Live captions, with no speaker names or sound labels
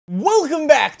Welcome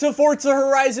back to Forza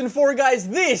Horizon 4, guys.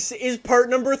 This is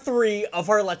part number 3 of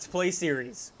our Let's Play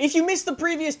series. If you missed the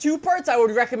previous 2 parts, I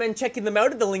would recommend checking them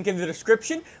out at the link in the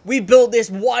description. We built this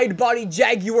wide-body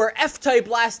Jaguar F-Type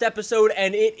last episode,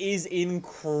 and it is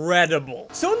incredible.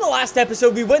 So in the last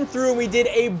episode, we went through and we did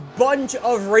a bunch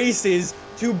of races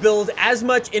to build as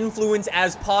much influence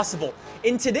as possible.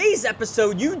 In today's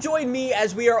episode, you join me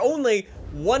as we are only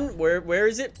where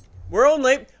is it? We're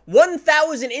only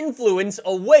 1,000 influence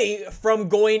away from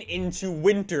going into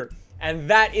winter. And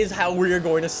that is how we are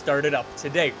going to start it up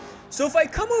today. So if I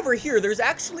come over here, there's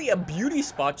actually a beauty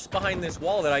spot just behind this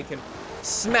wall that I can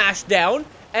smash down.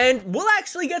 And we'll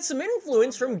actually get some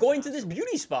influence from going to this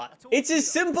beauty spot. It's as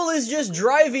simple as just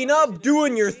driving up,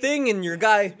 doing your thing, and your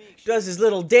guy does his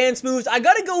little dance moves. I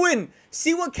gotta go in,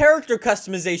 see what character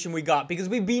customization we got, because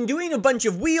we've been doing a bunch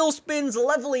of wheel spins,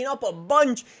 leveling up a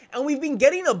bunch, and we've been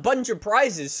getting a bunch of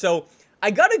prizes. So I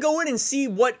gotta go in and see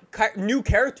what new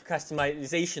character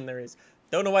customization there is.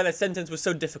 Don't know why that sentence was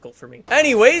so difficult for me.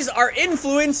 Anyways, our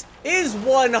influence is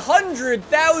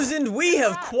 100,000. We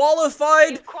have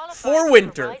qualified for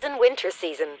winter. Horizon winter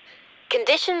season.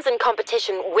 Conditions and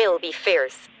competition will be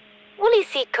fierce. Woolly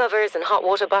seat covers and hot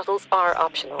water bottles are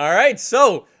optional. Alright,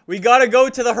 so we gotta go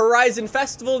to the Horizon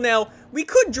Festival now. We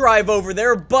could drive over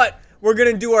there, but we're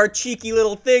gonna do our cheeky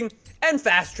little thing and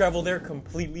fast travel there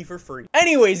completely for free.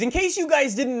 Anyways, in case you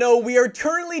guys didn't know, we are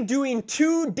currently doing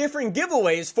 2 different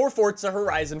giveaways for Forza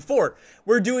Horizon 4.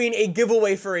 We're doing a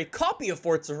giveaway for a copy of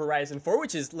Forza Horizon 4,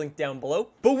 which is linked down below.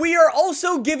 But we are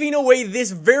also giving away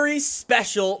this very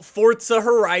special Forza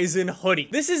Horizon hoodie.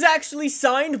 This is actually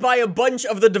signed by a bunch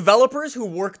of the developers who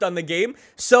worked on the game.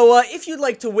 So if you'd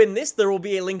like to win this, there will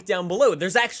be a link down below.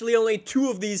 There's actually only 2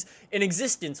 of these in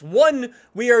existence. One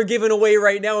we are giving away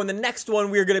right now, and the next one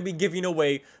we are going to be giving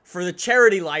away for the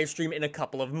charity live stream in a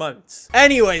couple of months.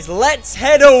 Anyways, let's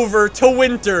head over to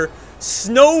winter.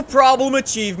 Snow problem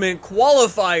achievement,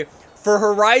 qualify for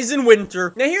Horizon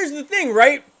Winter. Now here's the thing,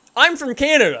 right? I'm from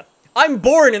Canada. I'm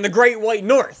born in the Great White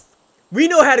North. We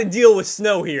know how to deal with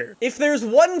snow here. If there's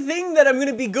one thing that I'm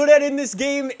gonna be good at in this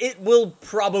game, it will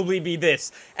probably be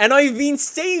this. And I've been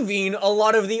saving a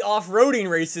lot of the off-roading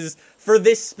races for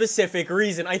this specific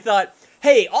reason. I thought,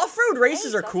 hey, off-road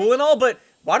races are cool and all, but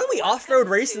why don't we off-road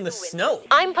race in the snow?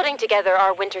 I'm putting together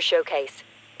our winter showcase.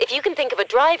 If you can think of a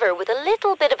driver with a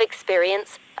little bit of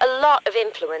experience, a lot of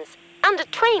influence, and a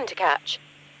train to catch,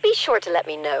 be sure to let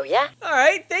me know, yeah?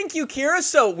 Alright, thank you, Kira.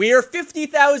 So, we are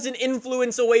 50,000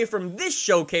 influence away from this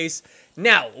showcase.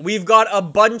 Now, we've got a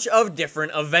bunch of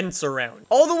different events around.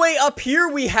 All the way up here,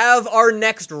 we have our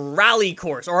next rally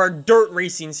course, or our dirt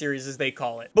racing series, as they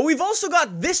call it. But we've also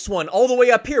got this one all the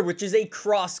way up here, which is a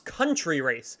cross-country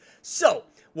race. So,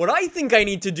 what I think I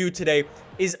need to do today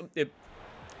is...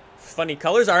 funny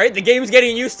colors, alright, the game's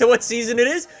getting used to what season it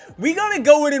is. We gotta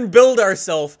go in and build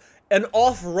ourselves an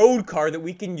off-road car that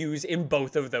we can use in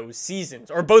both of those seasons,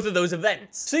 or both of those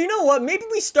events. So you know what, maybe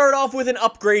we start off with an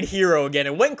upgrade hero again.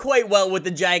 It went quite well with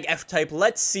the Jag F-Type.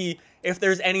 Let's see if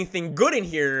there's anything good in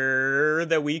here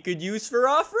that we could use for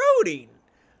off-roading.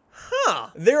 Huh.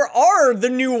 There are the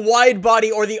new wide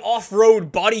body or the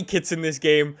off-road body kits in this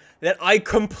game that I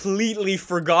completely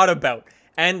forgot about.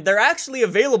 And they're actually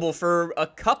available for a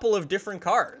couple of different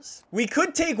cars. We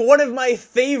could take one of my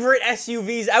favorite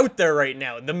SUVs out there right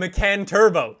now, the Macan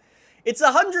Turbo. It's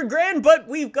 100 grand, but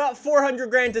we've got 400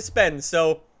 grand to spend,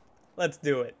 so let's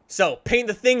do it. So, paint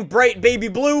the thing bright baby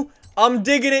blue. I'm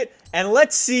digging it, and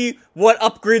let's see what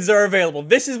upgrades are available.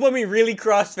 This is when we really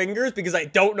cross fingers, because I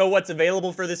don't know what's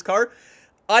available for this car.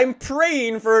 I'm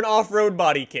praying for an off-road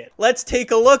body kit. Let's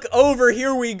take a look. Over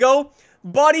here we go.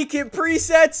 Body kit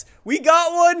presets, we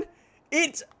got one.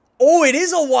 It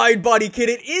is a wide body kit.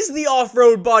 It is the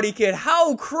off-road body kit.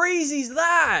 How crazy is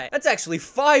that? That's actually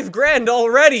 5 grand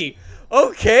already.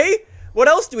 Okay, what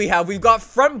else do we have? We've got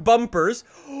front bumpers.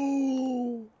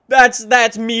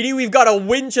 That's meaty. We've got a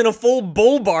winch and a full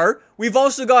bull bar. We've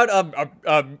also got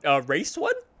a race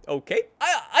one. Okay,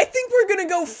 I think we're gonna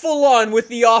go full on with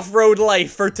the off-road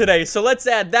life for today. So let's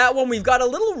add that one. We've got a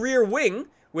little rear wing,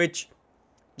 which...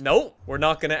 no, we're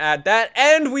not going to add that.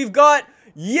 And we've got,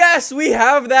 yes, we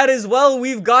have that as well.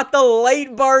 We've got the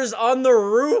light bars on the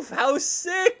roof. How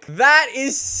sick. That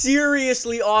is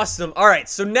seriously awesome. All right,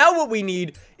 so now what we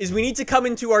need is we need to come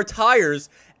into our tires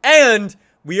and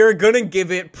we are going to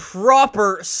give it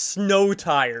proper snow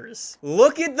tires.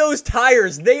 Look at those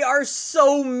tires. They are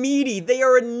so meaty. They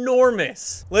are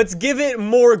enormous. Let's give it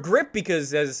more grip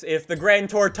because as if the Grand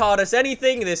Tour taught us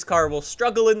anything, this car will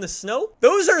struggle in the snow.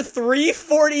 Those are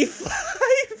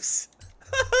 345s.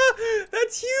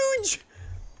 That's huge.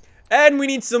 And we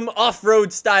need some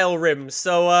off-road style rims,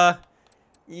 so,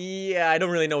 yeah, I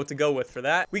don't really know what to go with for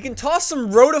that. We can toss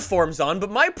some rotiforms on, but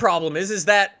my problem is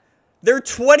that they're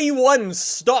 21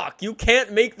 stock. You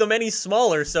can't make them any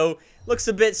smaller, so looks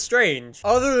a bit strange.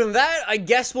 Other than that, I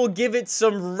guess we'll give it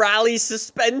some rally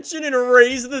suspension and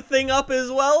raise the thing up as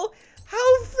well.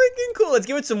 How freaking cool. Let's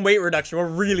give it some weight reduction. We're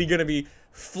really gonna be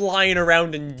flying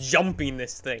around and jumping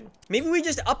this thing. Maybe we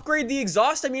just upgrade the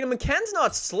exhaust. I mean, a Macan's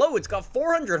not slow. It's got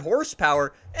 400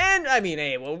 horsepower. And, I mean,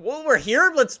 hey, well, we're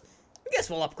here. I guess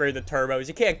we'll upgrade the turbos.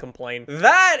 You can't complain.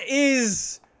 That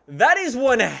is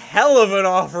one hell of an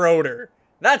off-roader.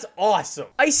 That's awesome.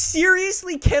 I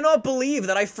seriously cannot believe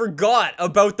that I forgot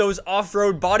about those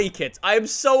off-road body kits. I am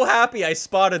so happy I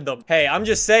spotted them. Hey, I'm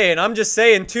just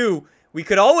saying too, we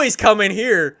could always come in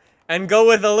here and go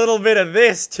with a little bit of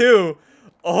this too.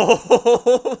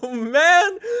 Oh,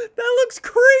 man, that looks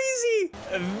crazy.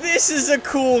 This is a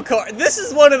cool car. This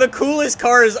is one of the coolest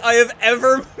cars I have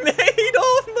ever made.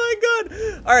 Oh, my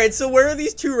God. All right, so where are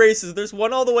these two races? There's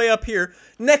one all the way up here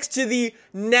next to the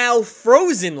now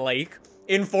frozen lake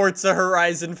in Forza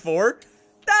Horizon 4.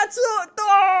 That's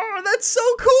so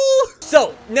cool.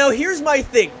 So, now here's my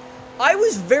thing. I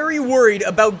was very worried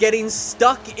about getting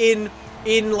stuck in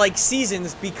like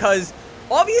seasons because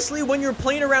obviously, when you're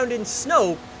playing around in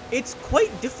snow, it's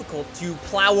quite difficult to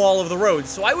plow all of the roads.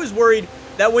 So I was worried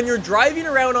that when you're driving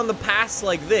around on the paths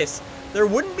like this, there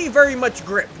wouldn't be very much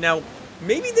grip. Now,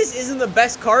 maybe this isn't the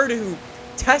best car to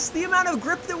test the amount of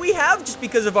grip that we have just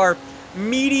because of our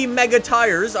meaty mega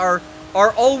tires, our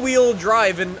all-wheel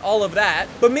drive and all of that.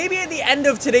 But maybe at the end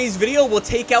of today's video, we'll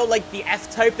take out like the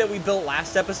F-Type that we built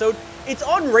last episode. It's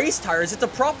on race tires. It's a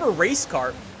proper race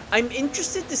car. I'm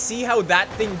interested to see how that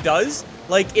thing does,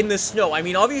 like, in the snow. I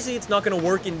mean, obviously, it's not going to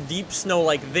work in deep snow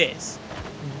like this.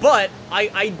 But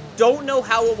I don't know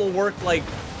how it will work, like,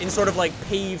 in sort of, like,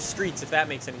 paved streets, if that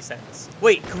makes any sense.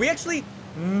 Wait, can we actually...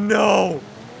 No.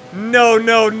 No,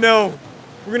 no, no.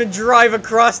 We're going to drive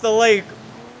across the lake.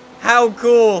 How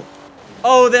cool.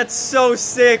 Oh, that's so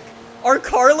sick. Our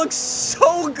car looks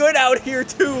so good out here,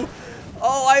 too.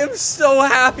 Oh, I am so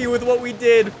happy with what we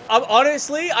did.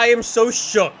 Honestly, I am so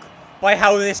shook by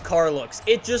how this car looks.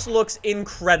 It just looks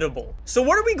incredible. So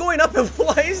what are we going up and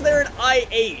why is there an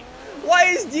i8? Why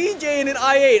is DJ in an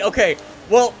i8? Okay,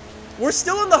 well, we're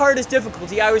still in the hardest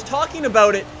difficulty. I was talking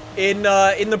about it in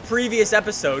the previous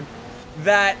episode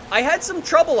that I had some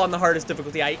trouble on the hardest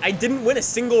difficulty. I didn't win a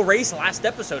single race last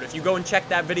episode if you go and check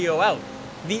that video out.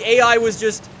 The AI was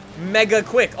just mega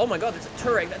quick. Oh my god, there's a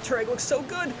Touareg. That Touareg looks so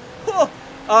good. Oh.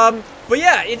 But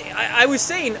yeah, I was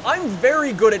saying, I'm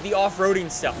very good at the off-roading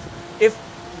stuff. If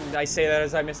I say that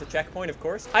as I miss a checkpoint, of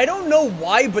course. I don't know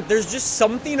why, but there's just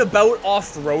something about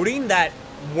off-roading that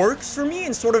works for me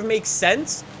and sort of makes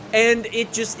sense. And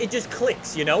it just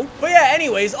clicks, you know? But yeah,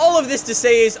 anyways, all of this to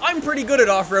say is I'm pretty good at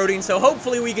off-roading, so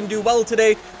hopefully we can do well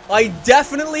today. I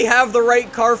definitely have the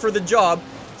right car for the job,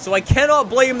 so I cannot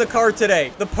blame the car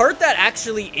today. The part that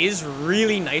actually is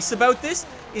really nice about this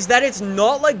is that it's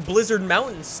not like Blizzard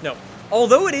Mountain snow.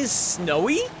 Although it is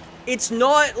snowy, it's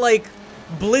not like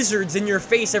blizzards in your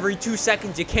face every 2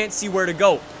 seconds. You can't see where to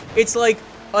go. It's like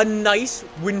a nice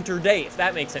winter day, if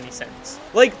that makes any sense.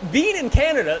 Like, being in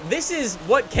Canada, this is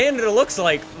what Canada looks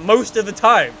like most of the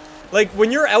time. Like, when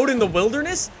you're out in the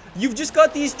wilderness, you've just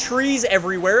got these trees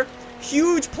everywhere,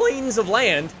 huge plains of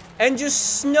land, and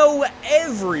just snow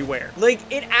everywhere. Like,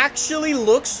 it actually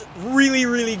looks really,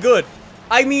 really good.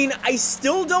 I mean, I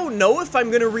still don't know if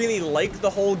I'm gonna really like the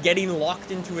whole getting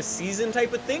locked into a season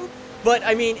type of thing, but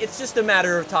I mean, it's just a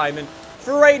matter of time, and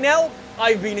for right now,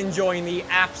 I've been enjoying the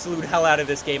absolute hell out of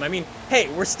this game. I mean,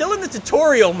 hey, we're still in the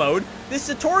tutorial mode. This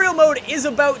tutorial mode is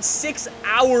about 6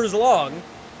 hours long,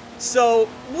 so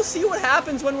we'll see what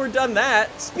happens when we're done that.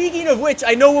 Speaking of which,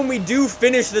 I know when we do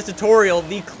finish the tutorial,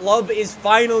 the club is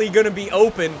finally gonna be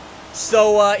open,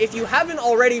 so if you haven't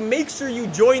already, make sure you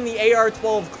join the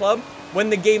AR12 club when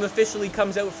the game officially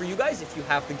comes out for you guys. If you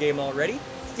have the game already,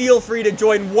 feel free to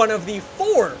join one of the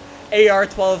 4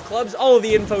 AR12 clubs. All of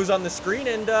the info's on the screen,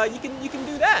 and you can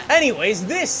do that. Anyways,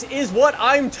 this is what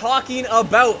I'm talking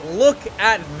about. Look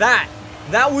at that.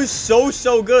 That was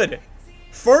so good.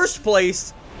 First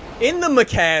place in the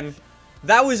Macan.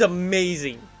 That was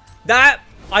amazing.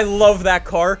 I love that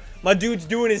car. My dude's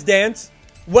doing his dance.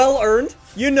 Well earned.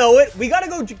 You know it. We gotta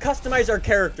go customize our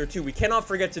character too. We cannot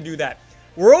forget to do that.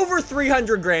 We're over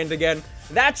 300 grand again.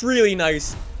 That's really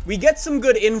nice. We get some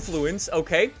good influence,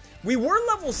 okay? We were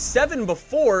level 7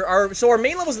 before, so our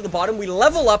main level's at the bottom. We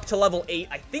level up to level 8.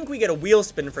 I think we get a wheel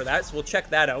spin for that, so we'll check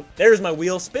that out. There's my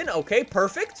wheel spin. Okay,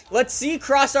 perfect. Let's see,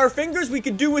 cross our fingers. We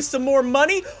could do with some more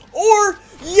money. Or,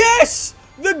 yes!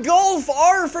 The Golf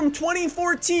R from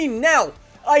 2014. Now,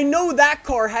 I know that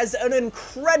car has an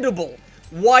incredible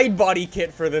wide body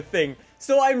kit for the thing,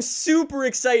 so I'm super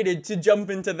excited to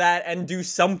jump into that and do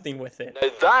something with it. Now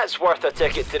that's worth a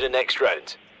ticket to the next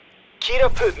round.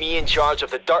 Kira put me in charge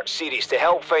of the Dirt Series to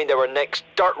help find our next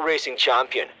dirt racing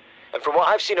champion. And from what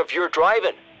I've seen of your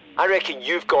driving, I reckon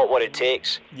you've got what it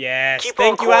takes. Yes, Keep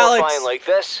thank on you, Alex. qualifying like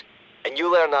this, and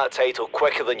you'll earn that title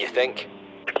quicker than you think.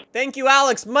 Thank you,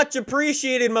 Alex. Much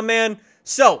appreciated, my man.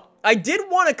 So, I did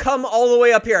want to come all the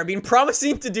way up here. I've been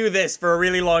promising to do this for a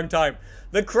really long time.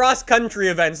 The cross-country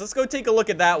events. Let's go take a look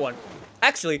at that one.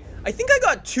 Actually, I think I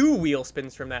got 2 wheel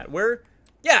spins from that. Where?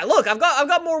 Yeah, look, I've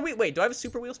got more wheel. Wait, do I have a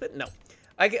super wheel spin? No.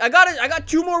 I got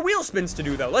 2 more wheel spins to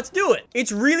do, though. Let's do it.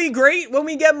 It's really great when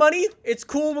we get money. It's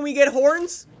cool when we get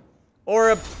horns.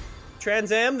 Or a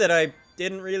Trans Am that I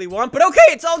didn't really want. But okay,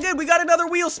 it's all good. We got another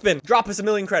wheel spin. Drop us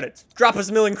 1,000,000 credits. Drop us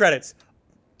 1,000,000 credits.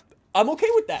 I'm okay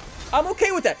with that. I'm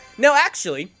okay with that. Now,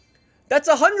 actually, that's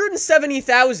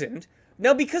 170,000.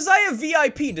 Now, because I have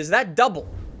VIP, does that double?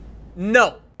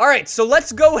 No. All right, so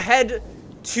let's go head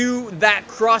to that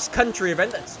cross-country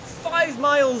event. That's 5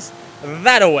 miles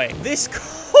that away. This,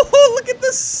 oh, look at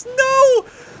the snow.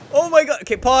 Oh my God.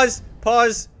 Okay, pause,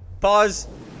 pause, pause.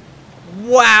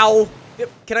 Wow. Yep.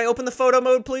 Can I open the photo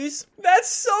mode, please? That's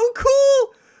so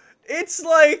cool. It's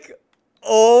like,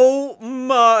 oh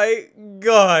my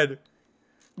God.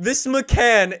 This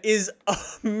Macan is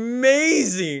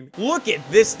amazing. Look at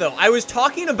this, though. I was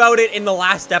talking about it in the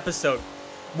last episode.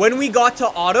 When we got to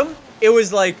autumn, it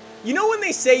was like, you know when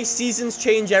they say seasons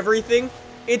change everything?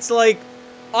 It's like,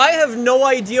 I have no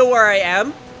idea where I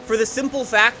am for the simple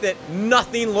fact that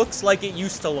nothing looks like it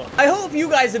used to look. I hope you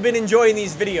guys have been enjoying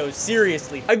these videos,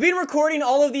 seriously. I've been recording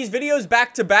all of these videos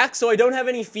back to back, so I don't have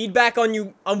any feedback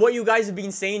on what you guys have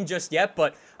been saying just yet,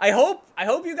 but I hope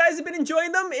you guys have been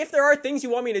enjoying them. If there are things you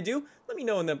want me to do, let me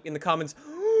know in the comments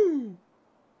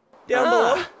down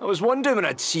below. I was wondering when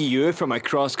I'd see you for my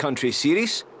cross-country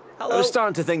series. Hello. I was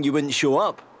starting to think you wouldn't show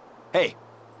up. Hey,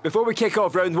 before we kick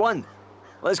off round 1,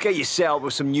 let's get you set up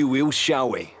with some new wheels, shall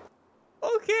we?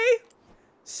 Okay.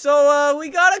 So, we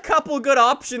got a couple good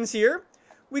options here.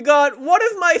 We got one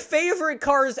of my favorite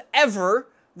cars ever,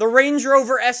 the Range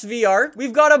Rover SVR.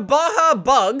 We've got a Baja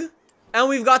Bug, and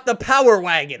we've got the Power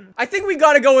Wagon. I think we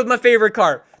gotta go with my favorite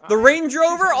car. The Range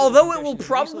Rover, although it will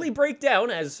probably break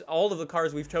down, as all of the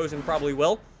cars we've chosen probably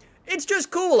will, it's just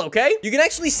cool, okay? You can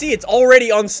actually see it's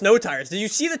already on snow tires. Did you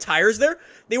see the tires there?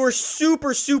 They were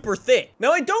super, super thick.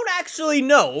 Now, I don't actually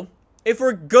know if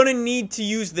we're gonna need to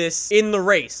use this in the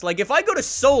race. Like, if I go to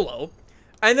solo,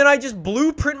 and then I just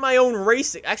blueprint my own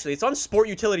racing... Actually, it's on Sport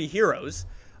Utility Heroes.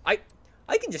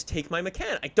 I can just take my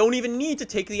Macan. I don't even need to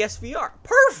take the SVR.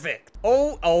 Perfect!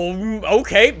 Oh,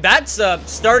 okay. That's a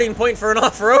starting point for an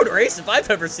off-road race, if I've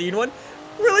ever seen one.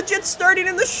 We're legit starting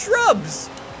in the shrubs.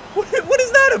 What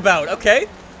is that about? Okay.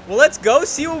 Well, let's go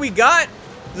see what we got.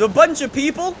 There's a bunch of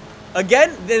people.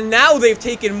 Again, then now they've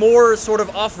taken more sort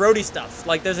of off-roady stuff.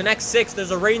 Like, there's an X6,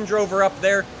 there's a Range Rover up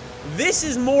there. This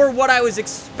is more what I was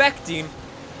expecting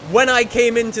when I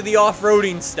came into the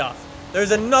off-roading stuff.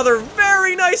 There's another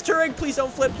very nice Touareg. Please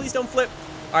don't flip, please don't flip.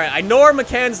 All right, I know our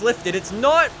Macan's lifted. It's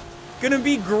not gonna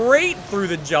be great through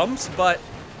the jumps, but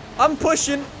I'm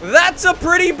pushing. That's a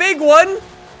pretty big one.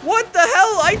 What the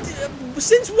hell?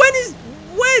 Since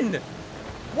when?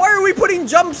 Why are we putting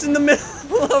jumps in the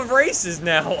middle of races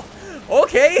now?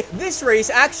 Okay, this race,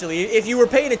 actually, if you were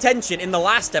paying attention in the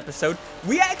last episode,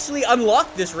 we actually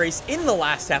unlocked this race in the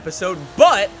last episode,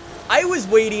 but I was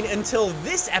waiting until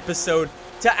this episode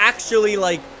to actually,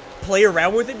 like, play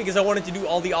around with it because I wanted to do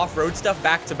all the off-road stuff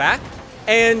back to back,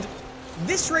 and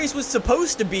this race was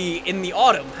supposed to be in the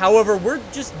autumn. However, we're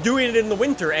just doing it in the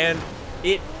winter, and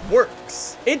it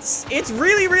works. It's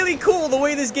really, really cool the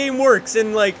way this game works,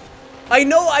 and, like, I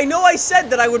know I said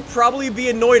that I would probably be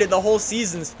annoyed at the whole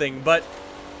seasons thing, but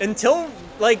until,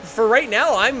 like, for right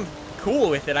now, I'm cool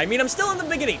with it. I mean, I'm still in the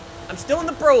beginning. I'm still in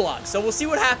the prologue, so we'll see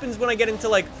what happens when I get into,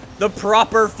 like, the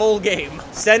proper full game.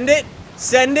 Send it,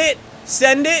 send it,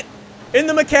 send it. In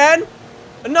the Macan.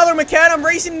 Another Macan. I'm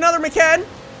racing another Macan.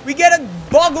 We get it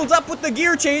boggled up with the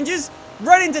gear changes.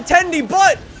 Run into Tendy,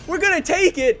 but we're gonna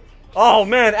take it. Oh,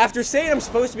 man, after saying I'm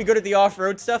supposed to be good at the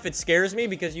off-road stuff, it scares me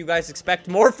because you guys expect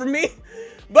more from me.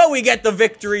 But we get the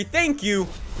victory. Thank you.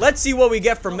 Let's see what we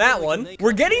get from that one.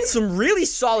 We're getting some really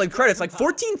solid credits, like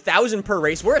 14,000 per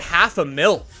race. We're at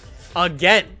 $500,000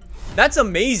 again. That's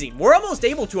amazing. We're almost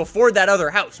able to afford that other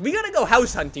house. We gotta go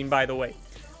house hunting, by the way.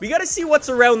 We gotta see what's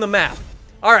around the map.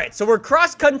 All right, so we're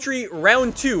cross-country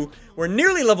round 2. We're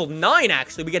nearly level 9,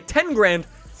 actually. We get 10 grand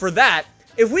for that.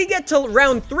 If we get to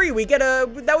round 3, we get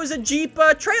that was a Jeep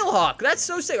Trailhawk. That's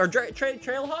so sick. Or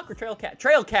Trailhawk or Trailcat?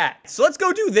 Trailcat. So let's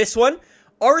go do this one.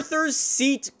 Arthur's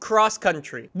Seat Cross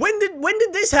Country. When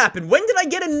did this happen? When did I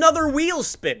get another wheel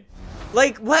spin?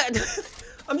 Like, what?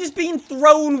 I'm just being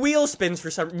thrown wheel spins for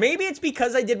some... Maybe it's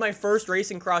because I did my first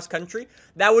race in cross country.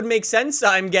 That would make sense.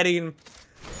 I'm getting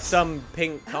some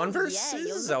pink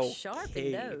Converses.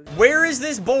 Okay. Where is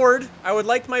this board? I would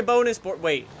like my bonus board.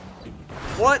 Wait.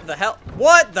 What the hell?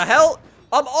 What the hell?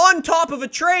 I'm on top of a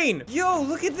train. Yo,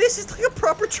 look at this. It's like a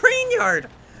proper train yard.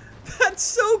 That's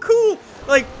so cool.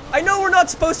 Like, I know we're not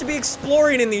supposed to be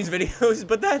exploring in these videos,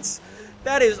 but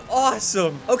that is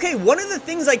awesome. Okay, one of the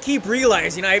things I keep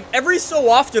realizing, every so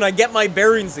often I get my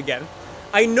bearings again.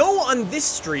 I know on this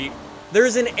street,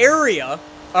 there's an area,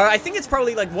 I think it's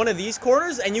probably like one of these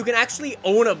corners, and you can actually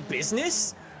own a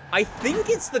business. I think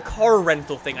it's the car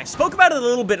rental thing. I spoke about it a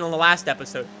little bit in the last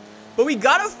episode, but we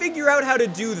gotta figure out how to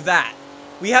do that.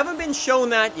 We haven't been shown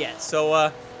that yet,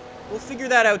 so we'll figure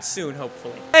that out soon,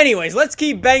 hopefully. Anyways, let's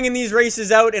keep banging these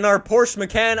races out in our Porsche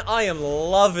Macan. I am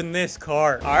loving this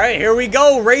car. All right, here we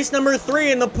go. Race number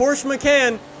 3 in the Porsche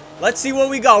Macan. Let's see what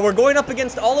we got. We're going up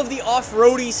against all of the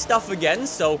off-roady stuff again,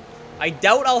 so I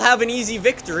doubt I'll have an easy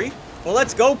victory. Well,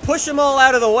 let's go. Push them all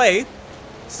out of the way.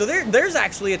 So there's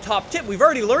actually a top tip. We've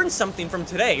already learned something from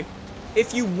today.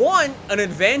 If you want an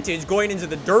advantage going into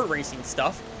the dirt racing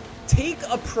stuff, take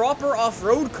a proper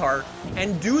off-road car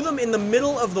and do them in the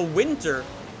middle of the winter,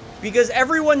 because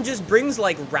everyone just brings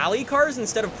like rally cars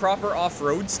instead of proper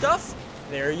off-road stuff.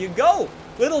 There you go.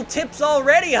 Little tips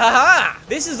already, haha.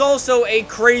 This is also a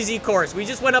crazy course. We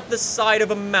just went up the side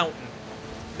of a mountain.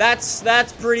 That's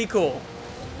pretty cool.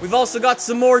 We've also got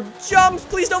some more jumps.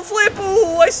 Please don't flip.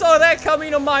 Ooh, I saw that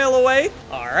coming a mile away.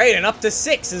 All right, and up to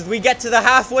 6 as we get to the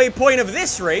halfway point of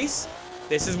this race.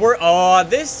 This is where,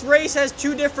 this race has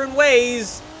 2 different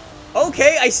ways.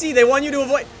 Okay, I see. They want you to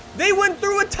avoid. They went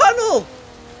through a tunnel.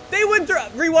 They went through,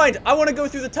 rewind. I want to go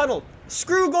through the tunnel.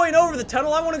 Screw going over the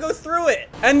tunnel. I want to go through it.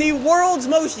 And the world's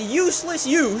most useless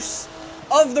use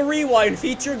of the rewind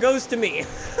feature goes to me.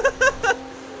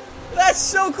 That's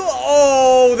so cool.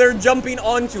 Oh, they're jumping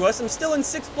onto us. I'm still in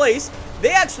 6th place.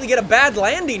 They actually get a bad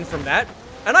landing from that.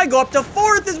 And I go up to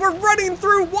 4th as we're running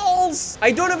through walls.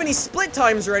 I don't have any split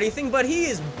times or anything, but he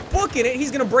is booking it.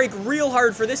 He's going to brake real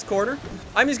hard for this corner.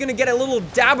 I'm just going to get a little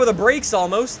dab of the brakes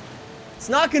almost. It's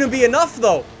not going to be enough,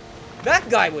 though. That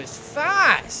guy was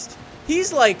fast.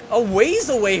 He's like a ways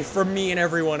away from me and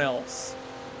everyone else.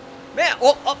 Man,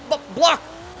 block.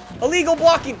 Illegal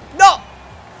blocking. No.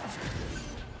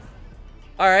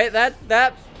 All right,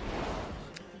 that.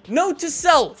 Note to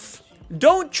self.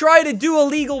 Don't try to do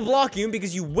illegal blocking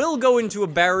because you will go into a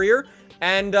barrier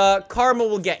and karma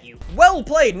will get you. Well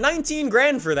played, 19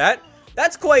 grand for that.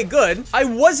 That's quite good. I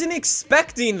wasn't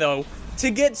expecting, though, to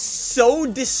get so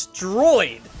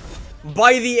destroyed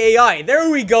by the AI. There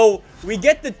we go. We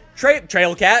get the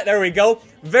trail cat. There we go.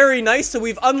 Very nice. So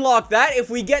we've unlocked that.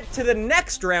 If we get to the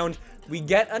next round, we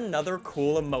get another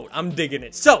cool emote. I'm digging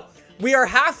it. So we are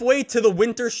halfway to the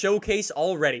winter showcase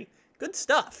already. Good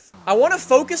stuff. I want to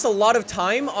focus a lot of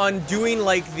time on doing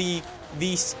like the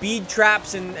speed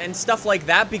traps and stuff like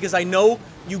that, because I know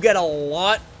you get a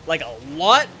lot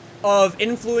of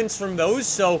influence from those,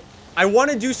 so I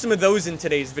want to do some of those in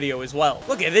today's video as well.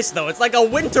 Look at this though, it's like a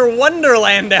winter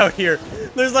wonderland out here.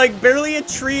 There's like barely a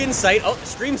tree in sight. Oh, the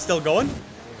stream's still going.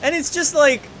 And it's just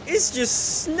like, it's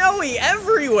just snowy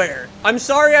everywhere. I'm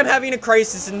sorry I'm having a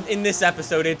crisis in this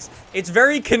episode. It's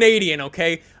very Canadian,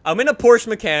 okay? I'm in a Porsche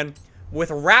Macan with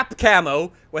wrap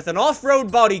camo, with an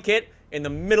off-road body kit in the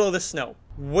middle of the snow.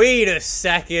 Wait a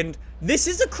second. This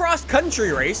is a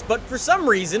cross-country race, but for some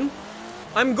reason,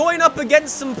 I'm going up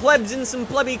against some plebs in some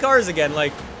plebby cars again.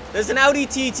 Like, there's an Audi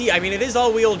TT. I mean, it is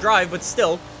all-wheel drive, but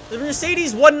still. The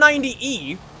Mercedes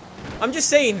 190E. I'm just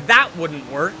saying that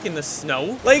wouldn't work in the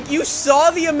snow. Like, you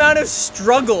saw the amount of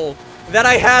struggle that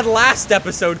I had last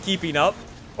episode keeping up,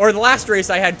 or the last race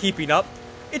I had keeping up.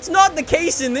 It's not the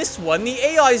case in this one. The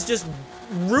AIs just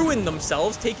ruin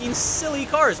themselves taking silly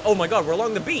cars. Oh my god, we're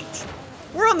along the beach.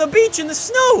 We're on the beach in the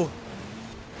snow.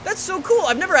 That's so cool.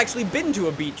 I've never actually been to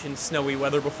a beach in snowy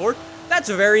weather before. That's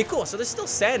very cool. So there's still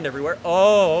sand everywhere.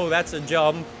 Oh, that's a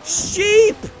jump.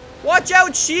 Sheep! Watch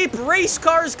out, sheep! Race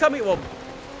cars coming. Well,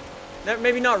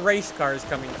 maybe not race cars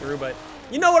coming through, but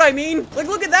you know what I mean? Like,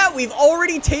 look at that. We've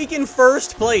already taken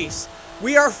 1st place.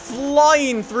 We are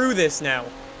flying through this now.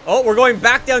 Oh, we're going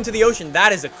back down to the ocean.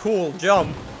 That is a cool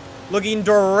jump. Looking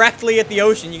directly at the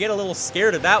ocean. You get a little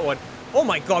scared of that one. Oh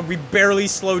my god, we barely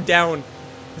slowed down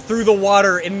through the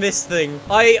water in this thing.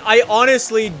 I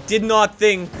honestly did not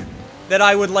think that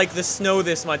I would like the snow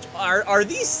this much. Are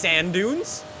these sand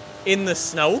dunes in the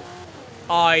snow?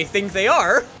 I think they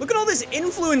are. Look at all this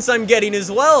influence I'm getting as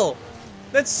well.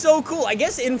 That's so cool. I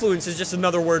guess influence is just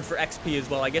another word for XP as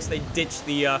well. I guess they ditched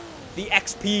the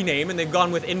XP name and they've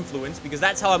gone with influence because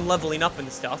that's how I'm leveling up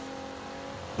and stuff.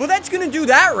 Well, that's gonna do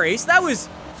that race. That was...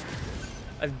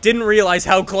 I didn't realize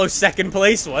how close second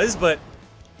place was, but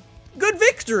good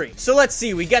victory. So let's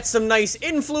see. We get some nice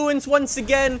influence once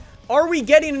again. Are we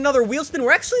getting another wheel spin?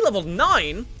 We're actually level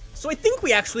 9, so I think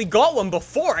we actually got one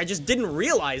before. I just didn't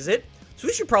realize it. So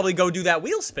we should probably go do that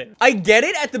wheel spin. I get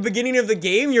it, at the beginning of the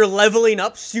game, you're leveling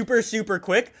up super, super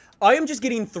quick. I am just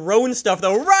getting thrown stuff,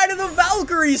 though, right at the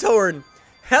Valkyrie's horn.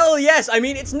 Hell yes. I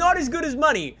mean, it's not as good as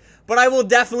money, but I will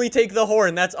definitely take the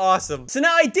horn. That's awesome. So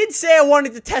now I did say I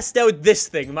wanted to test out this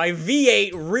thing, my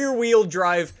V8 rear-wheel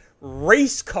drive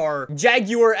race car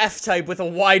Jaguar F-Type with a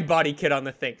wide body kit on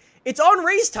the thing. It's on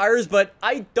race tires, but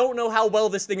I don't know how well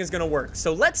this thing is going to work.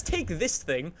 So let's take this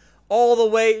thing all the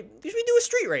way. Should we do a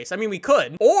street race? I mean, we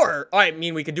could. Or, I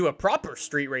mean, we could do a proper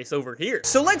street race over here.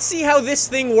 So let's see how this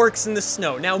thing works in the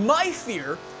snow. Now, my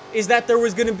fear is that there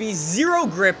was going to be zero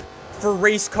grip for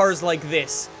race cars like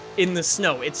this in the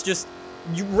snow. It's just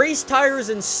race tires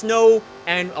and snow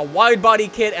and a wide body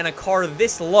kit and a car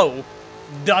this low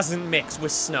doesn't mix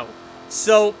with snow.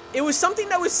 So it was something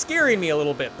that was scaring me a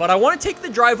little bit, but I want to take the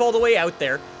drive all the way out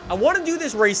there. I want to do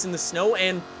this race in the snow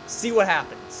and see what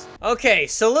happens. Okay,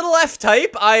 so little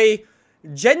F-Type, I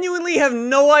genuinely have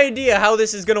no idea how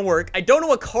this is going to work. I don't know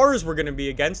what cars we're going to be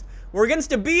against. We're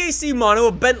against a BAC Mono,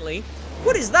 a Bentley.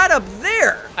 What is that up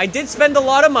there? I did spend a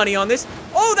lot of money on this.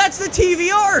 Oh, that's the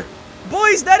TVR!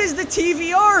 Boys, that is the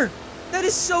TVR! That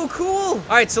is so cool!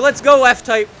 Alright, so let's go,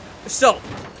 F-Type. So,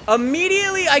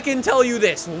 immediately I can tell you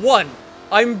this. One,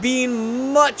 I'm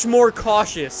being much more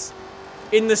cautious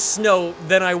in the snow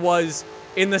than I was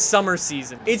in the summer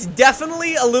season. It's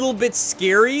definitely a little bit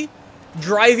scary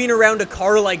driving around a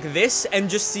car like this and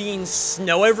just seeing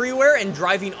snow everywhere and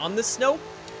driving on the snow.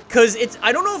 Because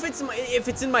I don't know if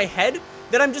it's in my head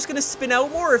that I'm just gonna spin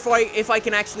out more, or if I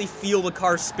can actually feel the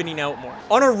car spinning out more.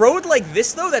 On a road like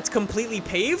this though, that's completely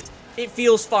paved, it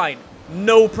feels fine.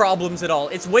 No problems at all.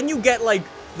 It's when you get like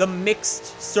the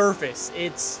mixed surface,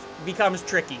 it becomes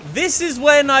tricky. This is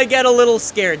when I get a little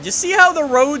scared. You see how the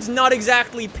road's not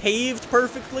exactly paved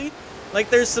perfectly? Like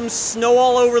there's some snow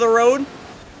all over the road?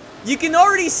 You can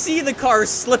already see the car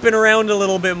slipping around a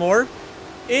little bit more.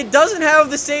 It doesn't have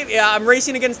the same... Yeah, I'm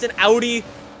racing against an Audi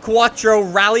Quattro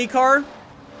rally car.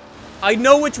 I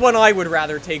know which one I would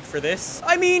rather take for this.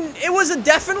 I mean, it was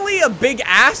definitely a big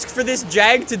ask for this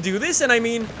Jag to do this, and I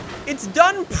mean, it's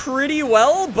done pretty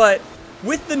well, but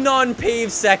with the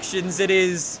non-paved sections,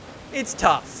 it's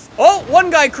tough. Oh, one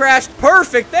guy crashed.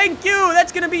 Perfect. Thank you.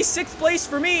 That's going to be 6th place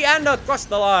for me and across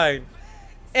the line.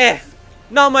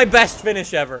 Not my best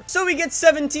finish ever. So we get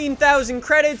 17,000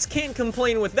 credits. Can't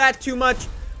complain with that too much.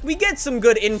 We get some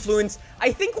good influence.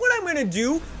 I think what I'm going to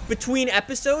do between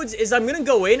episodes is I'm going to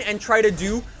go in and try to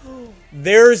do...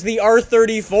 There's the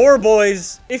R34,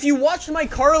 boys. If you watched my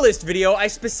car list video, I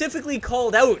specifically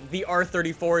called out the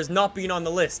R34 as not being on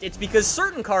the list. It's because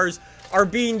certain cars are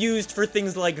being used for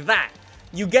things like that.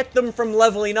 You get them from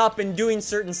leveling up and doing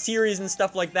certain series and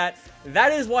stuff like that.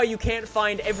 That is why you can't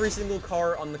find every single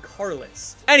car on the car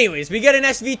list. Anyways, we get an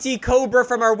SVT Cobra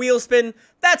from our wheel spin.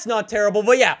 That's not terrible,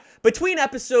 but yeah. Between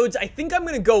episodes, I think I'm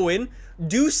gonna go in,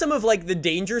 do some of like the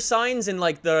danger signs and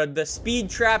like the speed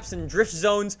traps and drift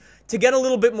zones to get a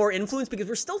little bit more influence, because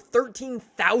we're still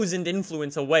 13,000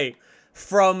 influence away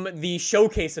from the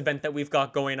showcase event that we've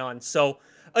got going on. So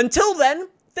until then,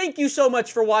 thank you so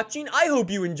much for watching. I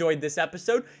hope you enjoyed this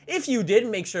episode. If you did,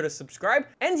 make sure to subscribe.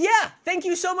 And yeah, thank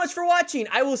you so much for watching.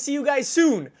 I will see you guys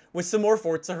soon with some more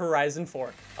Forza Horizon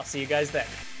 4. I'll see you guys then.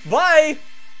 Bye!